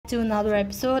to another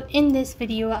episode. In this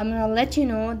video, I'm gonna let you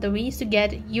know the ways to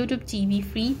get YouTube TV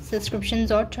free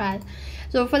subscriptions or trial.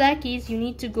 So for that case, you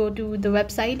need to go to the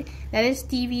website, that is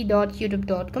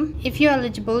tv.youtube.com. If you're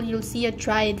eligible, you'll see a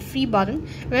try it free button.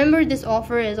 Remember, this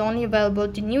offer is only available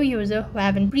to new users who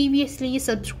haven't previously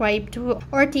subscribed to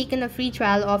or taken a free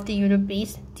trial of the YouTube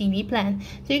based TV plan.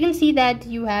 So you can see that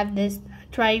you have this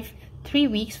try 3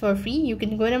 weeks for free. You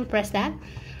can go ahead and press that,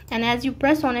 and as you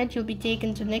press on it, you'll be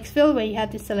taken to the next field where you have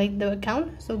to select the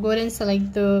account. So go ahead and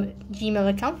select the Gmail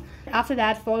account. After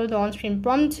that, follow the on-screen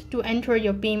prompt to enter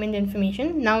your payment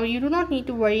information. Now you do not need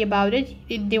to worry about it.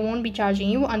 They won't be charging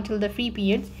you until the free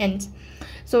period ends.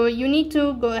 So you need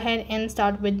to go ahead and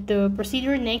start with the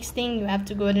procedure. Next thing, you have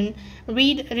to go ahead and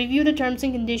review the terms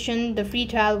and conditions. The free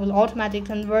trial will automatically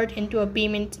convert into a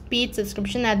paid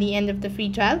subscription at the end of the free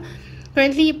trial.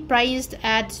 Currently priced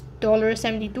at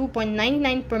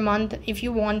 $72.99 per month. If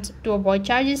you want to avoid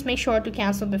charges, make sure to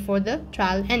cancel before the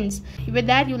trial ends. With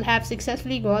that, you'll have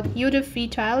successfully got YouTube free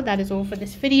trial. That is all for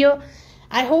this video.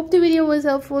 I hope the video was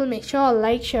helpful. Make sure to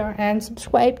like, share and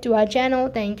subscribe to our channel.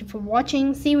 Thank you for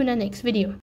watching. See you in the next video.